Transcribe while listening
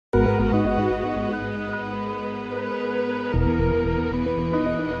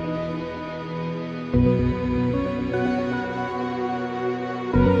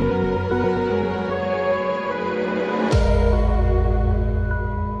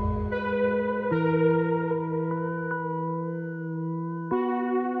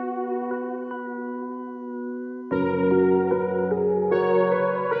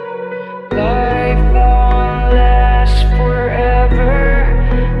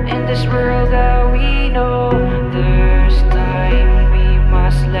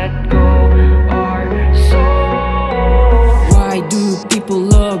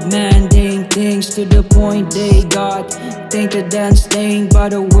ain't a dance thing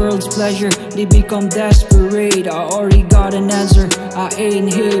but a world's pleasure. They become desperate, I already got an answer. I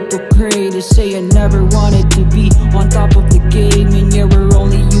ain't hypocrite to say I never wanted to be on top of the game. And yeah, we're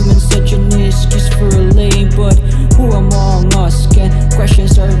only humans, such an excuse for a lame. But who among us can question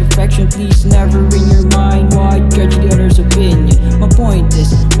our affection? Please never in your mind why judge the other's opinion. My point is,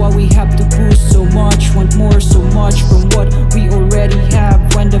 why we have to boost so much, want more so much from what we already have,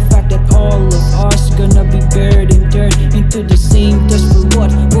 when the fact that all of us gonna be buried and turned into the same dust for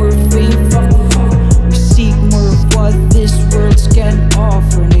what we're fame. We seek more of what this world can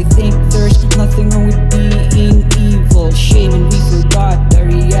offer, and I think there's nothing wrong with being evil. Shame, and we forgot the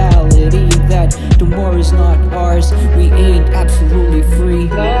reality that tomorrow's not ours. We ain't absolutely free.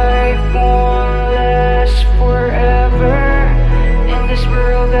 Life won't last forever in this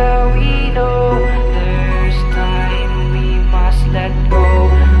world that we know. There's time we must let go.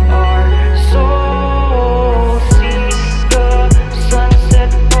 Our souls see the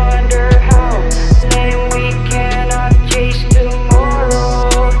sunset, wonder how lame we cannot chase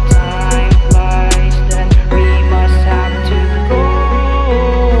tomorrow. Time flies, then we must have to go.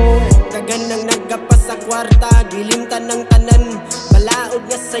 Kaganang nagkapas sa kwarta, gilimtan ng tanan. Balaod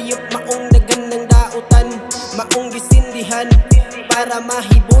nga sayop, maong dagan ng dautan. Maong gisindihan para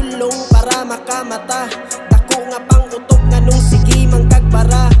mahibulong, para makamata. Dako nga pang utok nga nung sige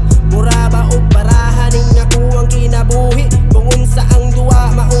mangkagbara.